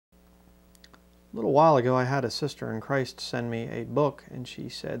A little while ago, I had a sister in Christ send me a book, and she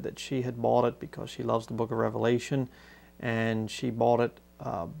said that she had bought it because she loves the book of Revelation, and she bought it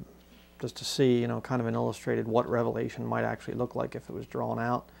just to see, kind of an illustrated what Revelation might actually look like if it was drawn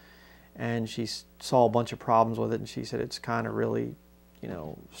out. And she saw a bunch of problems with it, and she said it's kind of really,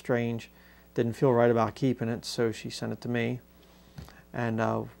 strange. Didn't feel right about keeping it, so she sent it to me, and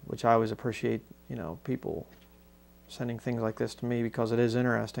which I always appreciate, people sending things like this to me because it is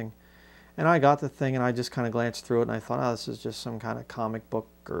interesting. And I got the thing, and I just kind of glanced through it, and I thought, oh, this is just some kind of comic book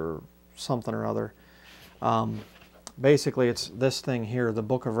or something or other. Basically, it's this thing here, the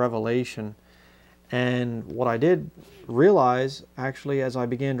book of Revelation. And what I did realize, actually, as I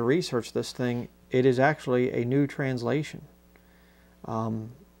began to research this thing, it is actually a new translation.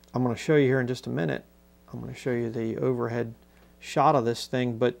 I'm going to show you here in just a minute. I'm going to show you the overhead shot of this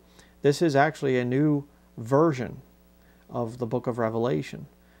thing, but this is actually a new version of the book of Revelation.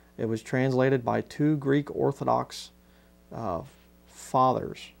 It was translated by two Greek Orthodox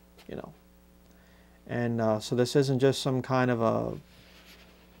fathers, And so this isn't just some kind of a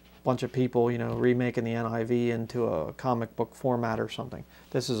bunch of people, remaking the NIV into a comic book format or something.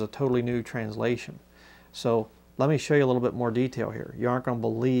 This is a totally new translation. So let me show you a little bit more detail here. You aren't going to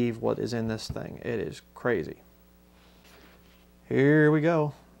believe what is in this thing. It is crazy. Here we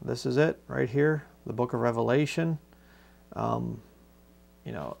go. This is it right here, the book of Revelation.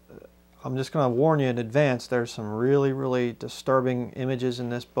 I'm just going to warn you in advance, there's some really, really disturbing images in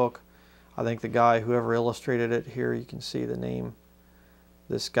this book. I think the guy, whoever illustrated it here, you can see the name.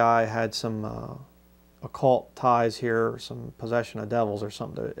 This guy had some occult ties here, some possession of devils or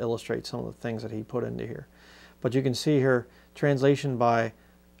something to illustrate some of the things that he put into here. But you can see here, translation by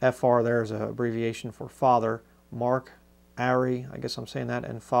FR, there's an abbreviation for Father, Mark, Ari, I guess I'm saying that,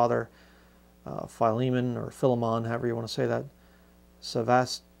 and Father Philemon or Philemon, however you want to say that,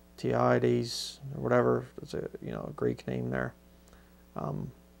 Sevastiides or whatever, it's a Greek name there,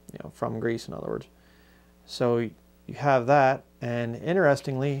 from Greece in other words. So you have that, and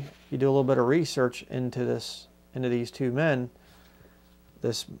interestingly, you do a little bit of research into these two men.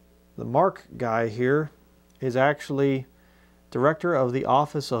 The Mark guy here is actually director of the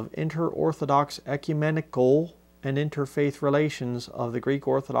Office of Inter-Orthodox Ecumenical and Interfaith Relations of the Greek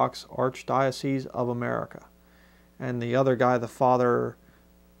Orthodox Archdiocese of America. And the other guy, the Father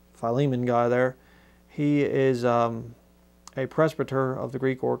Philemon guy there, he is a presbyter of the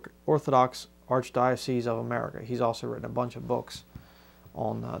Greek Orthodox Archdiocese of America. He's also written a bunch of books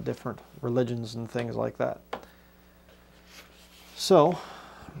on different religions and things like that. So,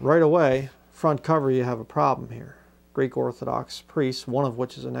 right away, front cover, you have a problem here. Greek Orthodox priests, one of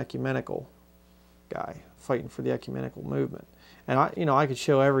which is an ecumenical guy fighting for the ecumenical movement. And I could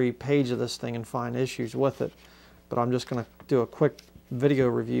show every page of this thing and find issues with it, but I'm just going to do a quick video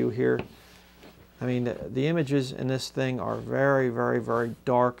review here. I mean, the images in this thing are very, very, very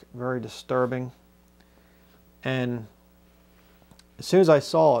dark, very disturbing. And as soon as I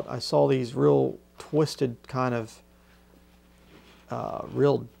saw it, I saw these real twisted kind of,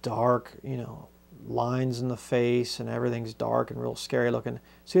 real dark, lines in the face, and everything's dark and real scary looking.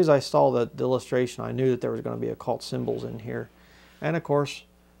 As soon as I saw the illustration, I knew that there was going to be occult symbols in here. And of course,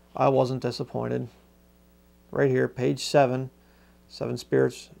 I wasn't disappointed. Right here, page 7, 7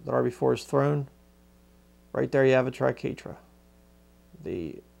 spirits that are before his throne. Right there you have a triquetra,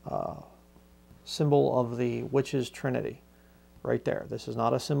 the symbol of the witch's trinity. Right there. This is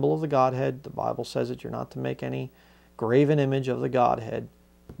not a symbol of the Godhead. The Bible says that you're not to make any graven image of the Godhead.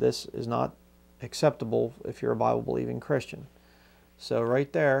 This is not acceptable if you're a Bible-believing Christian. So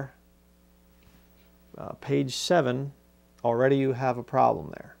right there, page 7, already you have a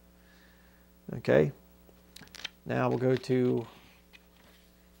problem there. Okay? Now we'll go to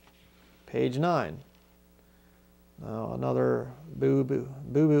page 9. Now another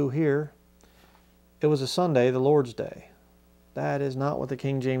boo-boo here. It was a Sunday, the Lord's Day. That is not what the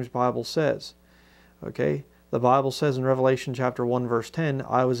King James Bible says. Okay? The Bible says in Revelation chapter 1 verse 10,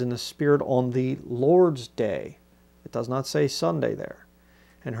 I was in the Spirit on the Lord's Day. It does not say Sunday there.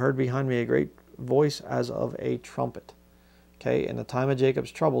 And heard behind me a great voice as of a trumpet. Okay? In the time of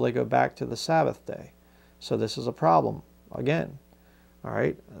Jacob's trouble, they go back to the Sabbath day. So this is a problem again. All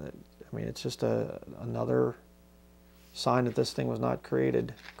right? I mean, it's just another sign that this thing was not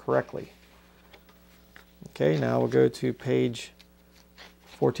created correctly. Okay, now we'll go to page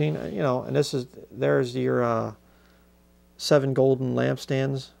 14. And there's your 7 golden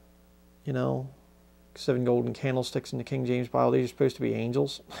lampstands, 7 golden candlesticks in the King James Bible. These are supposed to be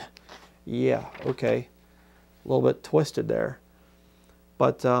angels. Yeah, okay. A little bit twisted there.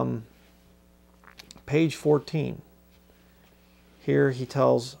 But page 14. Here he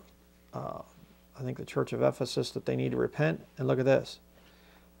tells I think the church of Ephesus, that they need to repent. And look at this.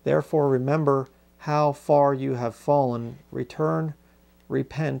 Therefore remember how far you have fallen. Return,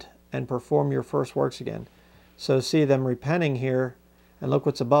 repent, and perform your first works again. So see them repenting here, and look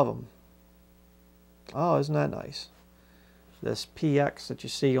what's above them. Oh, isn't that nice? This PX that you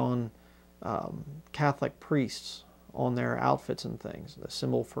see on Catholic priests on their outfits and things. The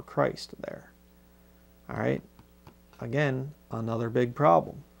symbol for Christ there. All right. Again, another big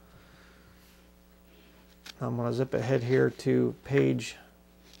problem. I'm going to zip ahead here to page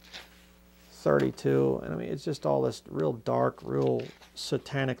 32. And I mean, it's just all this real dark, real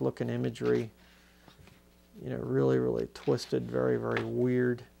satanic looking imagery. You know, really, really twisted, very, very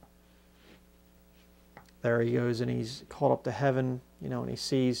weird. There he goes, and he's called up to heaven, you know, and he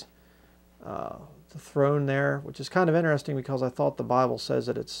sees the throne there, which is kind of interesting because I thought the Bible says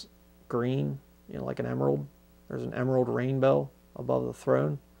that it's green, you know, like an emerald. There's an emerald rainbow above the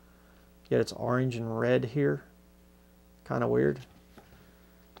throne, yet it's orange and red here. Kind of weird.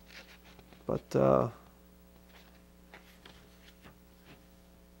 But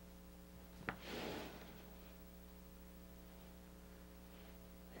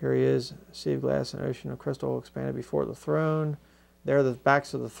here he is, sea of glass and ocean of crystal expanded before the throne. There are the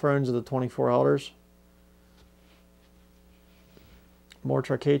backs of the thrones of the 24 elders. More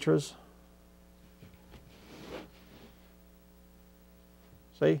tricatras.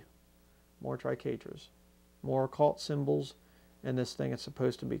 See? More tricatras. More occult symbols in this thing. It's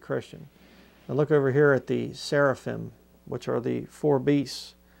supposed to be Christian. Now look over here at the seraphim, which are the 4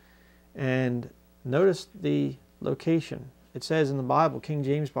 beasts. And notice the location. It says in the Bible, King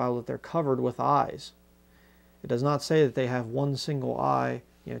James Bible, that they're covered with eyes. It does not say that they have one single eye,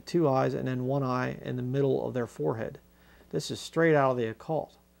 you know, 2 eyes, and then 1 eye in the middle of their forehead. This is straight out of the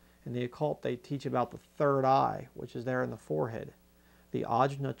occult. In the occult, they teach about the 3rd eye, which is there in the forehead, the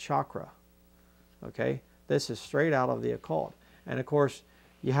Ajna chakra. Okay, this is straight out of the occult. And of course,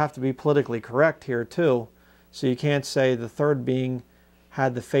 you have to be politically correct here too. So you can't say the 3rd being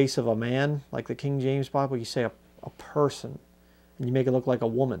had the face of a man, like the King James Bible. You say a person, and you make it look like a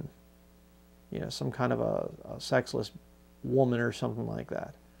woman. You know, some kind of a sexless woman or something like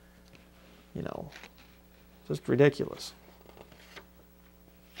that. You know, just ridiculous.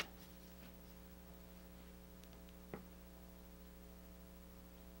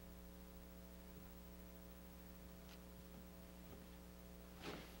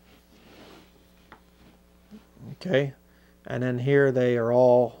 Okay, and then here they are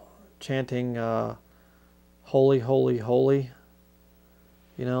all chanting holy, holy, holy,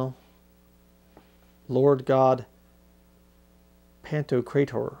 you know, Lord God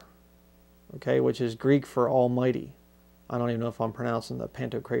Pantocrator, okay, which is Greek for Almighty. I don't even know if I'm pronouncing the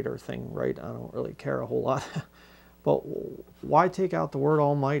Pantocrator thing right. I don't really care a whole lot. But why take out the word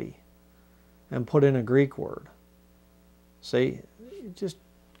Almighty and put in a Greek word? See, just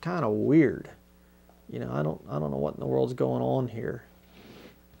kind of weird. You know, I don't know what in the world's going on here.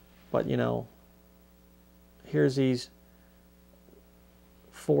 But, you know, here's these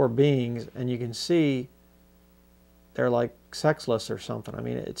 4 beings, and you can see they're like sexless or something. I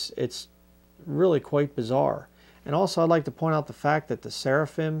mean, it's really quite bizarre. And also, I'd like to point out the fact that the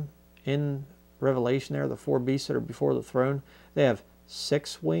seraphim in Revelation there, the 4 beasts that are before the throne, they have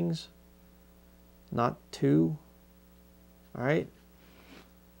 6 wings, not 2. All right?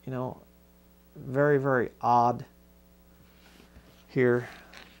 You know, very, very odd here.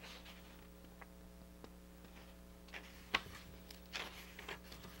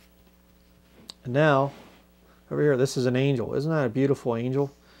 And now, over here, this is an angel. Isn't that a beautiful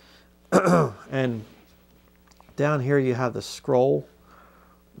angel? And down here you have the scroll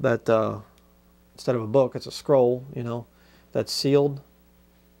that, instead of a book, it's a scroll, you know, that's sealed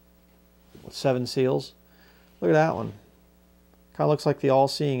with 7 seals. Look at that one. Kind of looks like the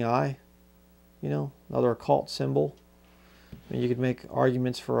all-seeing eye, you know, another occult symbol. I mean, you could make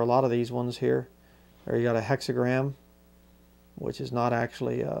arguments for a lot of these ones here. There you got a hexagram, which is not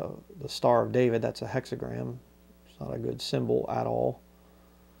actually the Star of David. That's a hexagram. It's not a good symbol at all.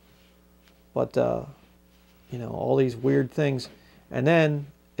 But, you know, all these weird things. And then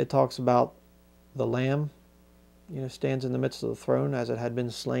it talks about the Lamb, you know, stands in the midst of the throne as it had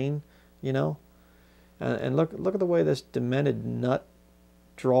been slain, you know. And look at the way this demented nut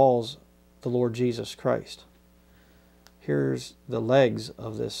draws the Lord Jesus Christ. Here's the legs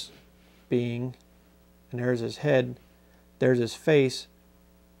of this being, and there's his head, there's his face.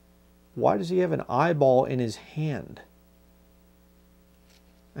 Why does he have an eyeball in his hand?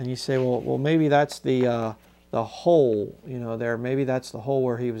 And you say, well, maybe that's the hole, you know, there. Maybe that's the hole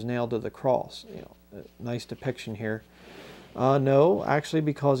where he was nailed to the cross. You know, nice depiction here. No, actually,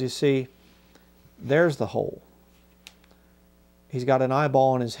 because you see, there's the hole. He's got an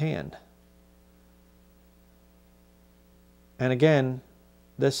eyeball in his hand. And again,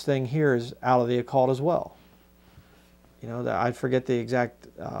 this thing here is out of the occult as well. You know, I forget the exact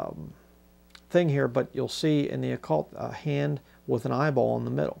thing here, but you'll see in the occult a hand with an eyeball in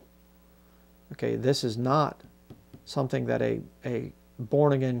the middle. Okay, this is not something that a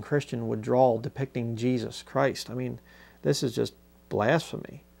born-again Christian would draw depicting Jesus Christ. I mean, this is just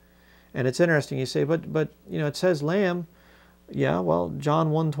blasphemy. And it's interesting, you say, but you know, it says lamb. Yeah, well,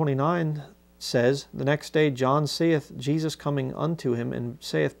 John 1:29 says, the next day John seeth Jesus coming unto him, and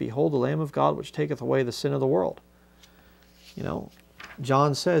saith, Behold the Lamb of God, which taketh away the sin of the world. You know,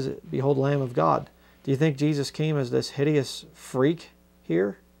 John says, Behold the Lamb of God. Do you think Jesus came as this hideous freak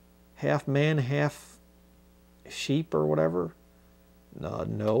here? Half man, half sheep or whatever?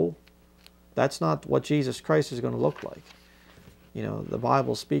 No. That's not what Jesus Christ is going to look like. You know, the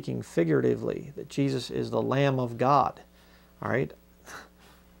Bible's speaking figuratively that Jesus is the Lamb of God. All right?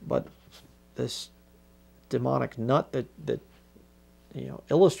 But this demonic nut that you know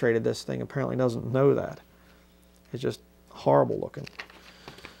illustrated this thing apparently doesn't know that. It's just horrible looking.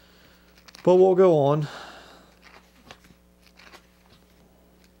 But we'll go on.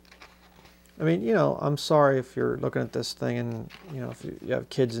 I mean, you know, I'm sorry if you're looking at this thing and, you know, if you have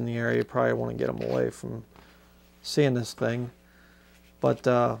kids in the area, you probably want to get them away from seeing this thing.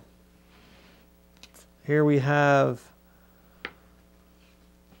 But here we have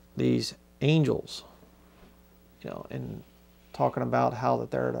these angels, you know, and talking about how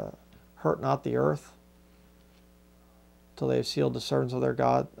that they're to hurt not the earth till they have sealed the servants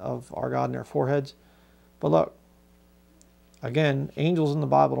of our God in their foreheads. But look, again, angels in the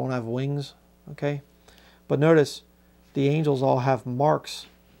Bible don't have wings, okay? But notice the angels all have marks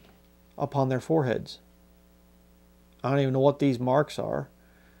upon their foreheads. I don't even know what these marks are,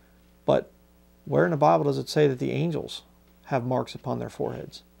 but where in the Bible does it say that the angels have marks upon their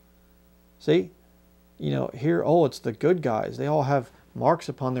foreheads? See? You know, here, oh, it's the good guys. They all have marks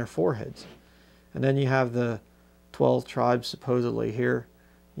upon their foreheads. And then you have the 12 tribes supposedly here.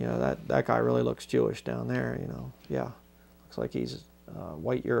 You know, that guy really looks Jewish down there, you know. Yeah, looks like he's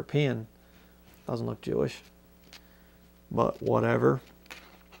white European. Doesn't look Jewish. But whatever.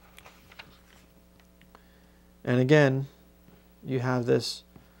 And again, you have this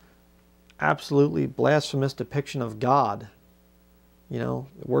absolutely blasphemous depiction of God. You know,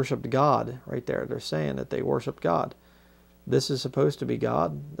 worshipped God right there. They're saying that they worshipped God. This is supposed to be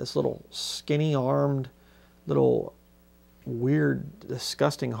God. This little skinny-armed, little weird,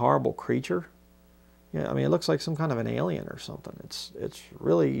 disgusting, horrible creature. Yeah, I mean, it looks like some kind of an alien or something. It's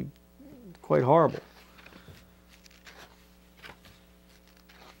really quite horrible.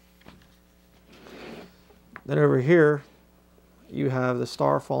 Then over here, you have the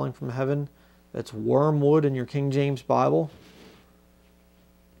star falling from heaven. That's wormwood in your King James Bible.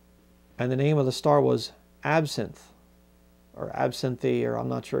 And the name of the star was absinthe, or absinthe, or I'm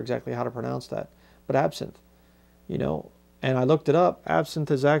not sure exactly how to pronounce that, but absinthe. You know, and I looked it up.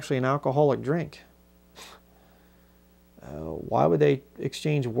 Absinthe is actually an alcoholic drink. Why would they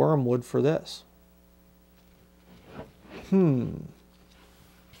exchange wormwood for this? Pretty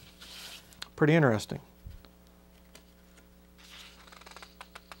interesting.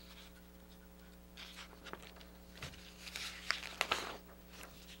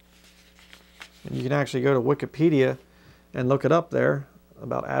 And you can actually go to Wikipedia and look it up there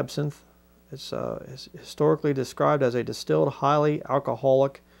about absinthe. It's historically described as a distilled, highly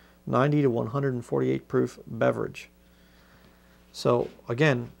alcoholic, 90 to 148 proof beverage. So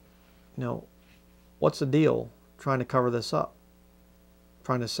again, you know, what's the deal trying to cover this up?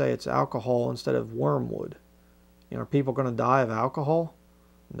 Trying to say it's alcohol instead of wormwood. You know, are people going to die of alcohol?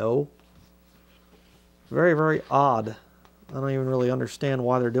 No. Very, very odd. I don't even really understand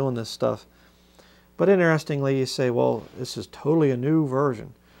why they're doing this stuff. But interestingly, you say, well, this is totally a new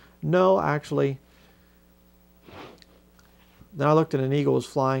version. No, actually. Then I looked at an eagle was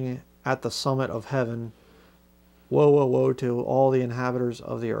flying at the summit of heaven. Woe, woe, woe to all the inhabitants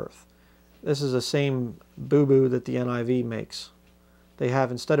of the earth. This is the same boo-boo that the NIV makes. They have,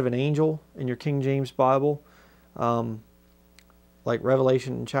 instead of an angel in your King James Bible, like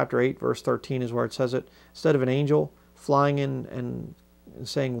Revelation chapter 8, verse 13 is where it says it. Instead of an angel flying in and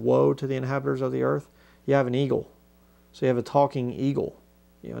saying woe to the inhabitants of the earth, you have an eagle. So you have a talking eagle.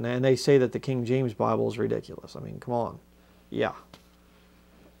 You know, and they say that the King James Bible is ridiculous. I mean, come on. Yeah.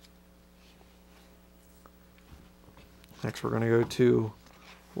 Next we're going to go to,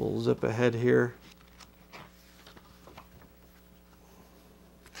 we'll zip ahead here.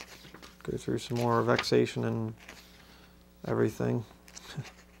 Go through some more vexation and everything.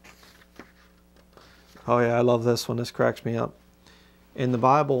 Oh yeah, I love this one. This cracks me up. In the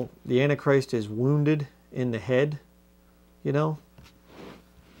Bible, the Antichrist is wounded in the head, you know.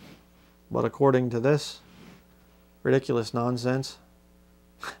 But according to this ridiculous nonsense,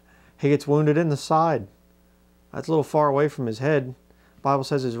 he gets wounded in the side. That's a little far away from his head. The Bible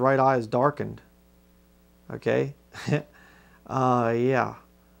says his right eye is darkened. Okay? Yeah.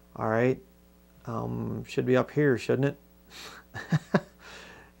 All right. Should be up here, shouldn't it?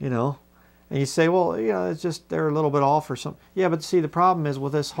 You know. And you say, well, you know, it's just they're a little bit off or something. Yeah, but see, the problem is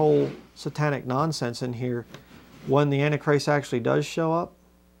with this whole satanic nonsense in here, when the Antichrist actually does show up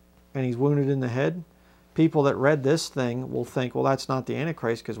and he's wounded in the head, people that read this thing will think, well, that's not the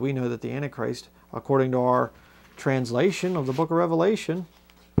Antichrist, because we know that the Antichrist, according to our translation of the book of Revelation,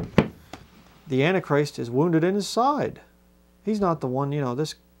 the Antichrist is wounded in his side. He's not the one, you know,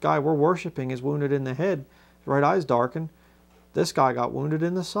 this guy we're worshiping is wounded in the head. His right eye's darkened. This guy got wounded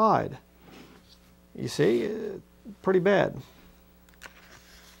in the side. You see, pretty bad.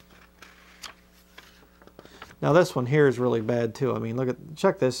 Now this one here is really bad too. I mean,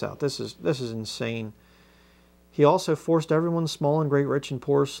 check this out. This is insane. He also forced everyone, small and great, rich and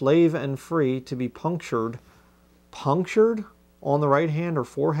poor, slave and free, to be punctured on the right hand or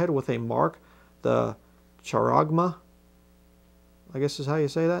forehead with a mark, the charagma. I guess is how you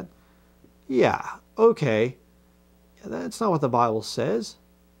say that. Yeah, okay. That's not what the Bible says.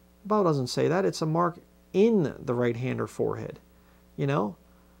 The Bible doesn't say that. It's a mark in the right hand or forehead. You know?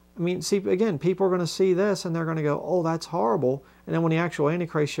 I mean, see, again, people are going to see this and they're going to go, oh, that's horrible. And then when the actual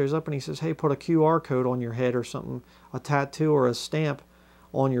Antichrist shows up and he says, hey, put a QR code on your head or something, a tattoo or a stamp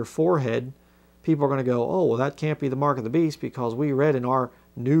on your forehead, people are going to go, oh, well, that can't be the mark of the beast, because we read in our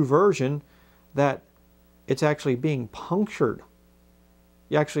new version that it's actually being punctured.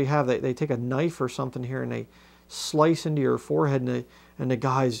 You actually have, they take a knife or something here and they slice into your forehead, and the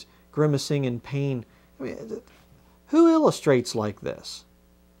guy's grimacing in pain. I mean, who illustrates like this?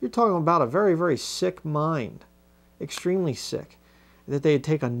 You're talking about a very, very sick mind, extremely sick, that they'd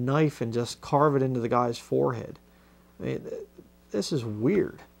take a knife and just carve it into the guy's forehead. I mean, this is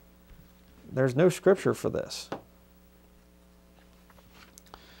weird. There's no scripture for this.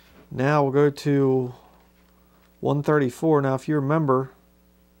 Now we'll go to 134. Now, if you remember,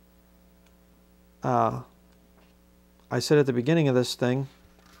 I said at the beginning of this thing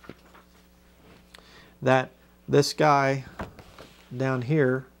that this guy down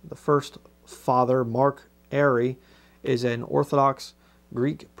here, the first father, Mark Airy, is an Orthodox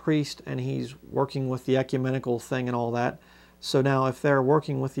Greek priest, and he's working with the ecumenical thing and all that. So now if they're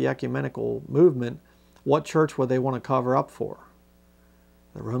working with the ecumenical movement, what church would they want to cover up for?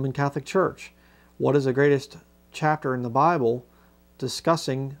 The Roman Catholic Church. What is the greatest chapter in the Bible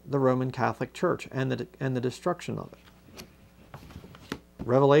discussing the Roman Catholic Church and the destruction of it?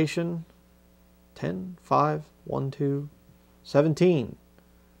 Revelation 10, 5, 1, 2, 17.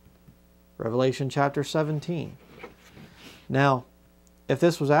 Revelation chapter 17. Now, if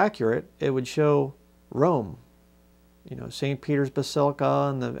this was accurate, it would show Rome. You know, St. Peter's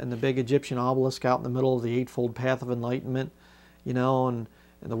Basilica and the big Egyptian obelisk out in the middle of the Eightfold Path of Enlightenment, you know, and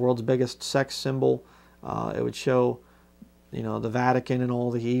the world's biggest sex symbol. It would show, you know, the Vatican and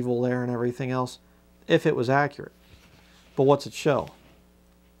all the evil there and everything else, if it was accurate. But what's it show?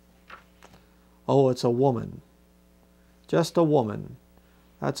 Oh, it's a woman. Just a woman.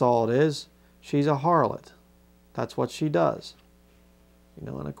 That's all it is. She's a harlot. That's what she does. You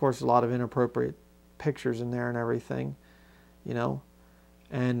know, and of course a lot of inappropriate pictures in there and everything, you know.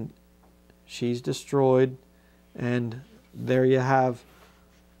 And she's destroyed, and there you have,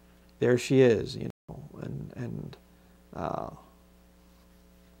 there she is, you know, and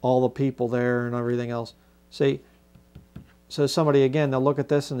all the people there and everything else. See, so somebody, again, they'll look at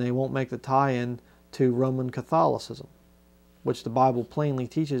this and they won't make the tie-in to Roman Catholicism, which the Bible plainly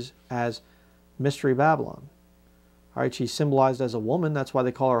teaches as Mystery Babylon. All right, she's symbolized as a woman. That's why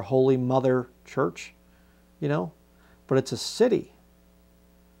they call her Holy Mother Church, you know. But it's a city,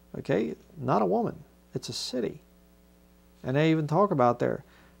 okay? Not a woman. It's a city. And they even talk about there.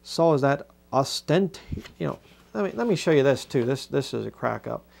 So is that you know, let me show you this too. This is a crack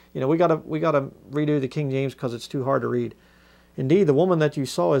up. You know, we gotta redo the King James because it's too hard to read. Indeed, the woman that you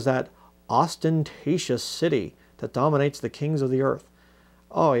saw is that ostentatious city that dominates the kings of the earth.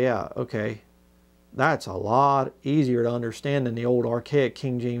 Oh yeah, okay. That's a lot easier to understand than the old archaic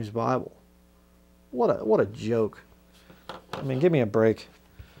King James Bible. What a joke. I mean, give me a break.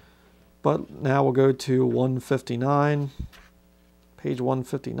 But now we'll go to 159, page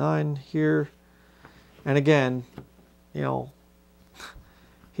 159 here. And again, you know,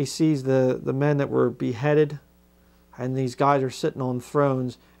 he sees the men that were beheaded. and these guys are sitting on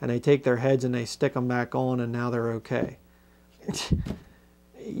thrones, and they take their heads and they stick them back on, and now they're okay.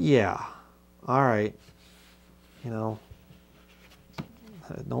 Yeah, all right, you know,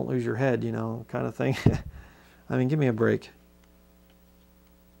 don't lose your head, you know, kind of thing. I mean, give me a break.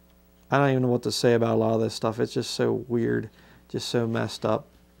 I don't even know what to say about a lot of this stuff. It's just so weird, just so messed up.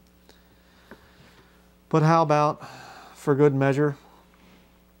 But how about, for good measure,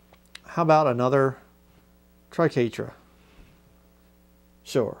 how about another triquetra?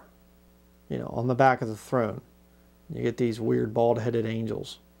 Sure. You know, on the back of the throne, you get these weird bald-headed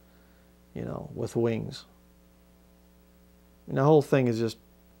angels, you know, with wings. And the whole thing is just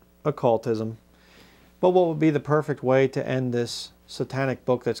occultism. But what would be the perfect way to end this satanic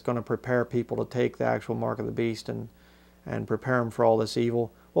book that's going to prepare people to take the actual mark of the beast and prepare them for all this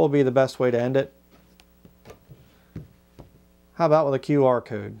evil? What would be the best way to end it? How about with a QR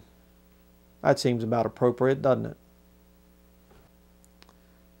code? That seems about appropriate, doesn't it?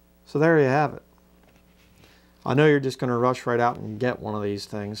 So there you have it. I know you're just going to rush right out and get one of these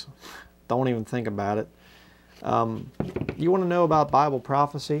things. Don't even think about it. You want to know about Bible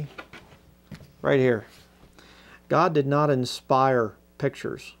prophecy? Right here. God did not inspire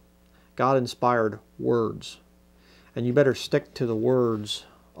pictures. God inspired words. And you better stick to the words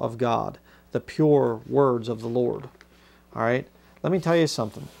of God, the pure words of the Lord. All right? Let me tell you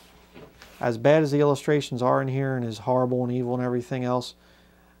something. As bad as the illustrations are in here and as horrible and evil and everything else,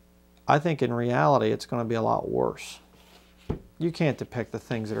 I think in reality it's going to be a lot worse. You can't depict the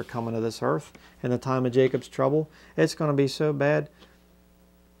things that are coming to this earth in the time of Jacob's trouble. It's going to be so bad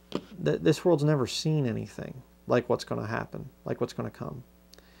that this world's never seen anything like what's going to happen, like what's going to come.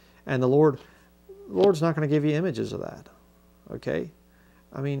 And the Lord's not going to give you images of that. Okay?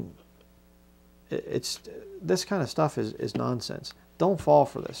 I mean, this kind of stuff is nonsense. Don't fall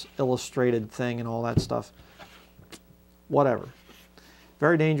for this illustrated thing and all that stuff. Whatever.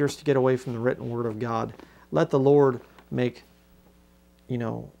 Very dangerous to get away from the written word of God. Let the Lord make, you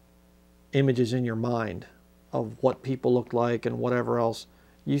know, images in your mind of what people look like and whatever else.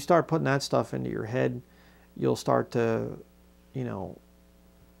 You start putting that stuff into your head, you'll start to, you know,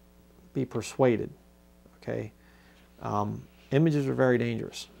 be persuaded. Okay? Images are very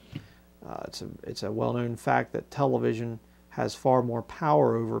dangerous. It's a well-known fact that television has far more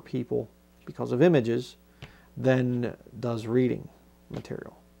power over people because of images than does reading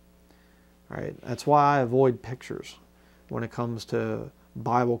material. All right? That's why I avoid pictures when it comes to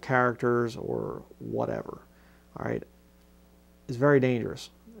Bible characters or whatever. All right? It's very dangerous.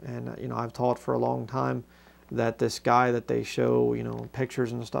 And you know, I've taught for a long time that this guy that they show, you know,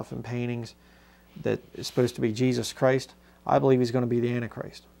 pictures and stuff and paintings that is supposed to be Jesus Christ, I believe he's going to be the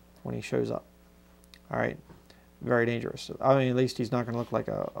Antichrist when he shows up. All right? Very dangerous. I mean, at least he's not going to look like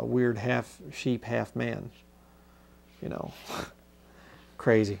a weird half sheep, half man. You know,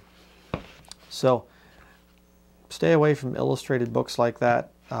 crazy. So, stay away from illustrated books like that.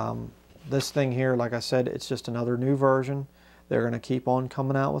 This thing here, like I said, it's just another new version. They're going to keep on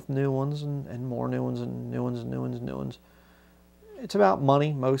coming out with new ones and more new ones and new ones and new ones and new ones. It's about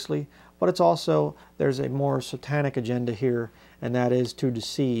money mostly, but it's also, there's a more satanic agenda here, and that is to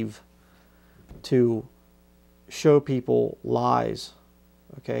deceive, to show people lies,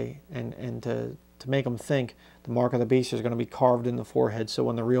 okay, and to make them think the mark of the beast is going to be carved in the forehead, so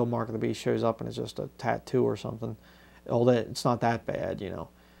when the real mark of the beast shows up and it's just a tattoo or something, it's not that bad, you know,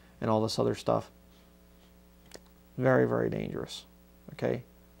 and all this other stuff. Very, very dangerous, okay?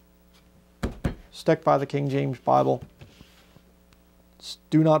 Stick by the King James Bible.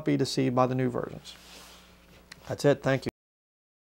 Do not be deceived by the new versions. That's it. Thank you.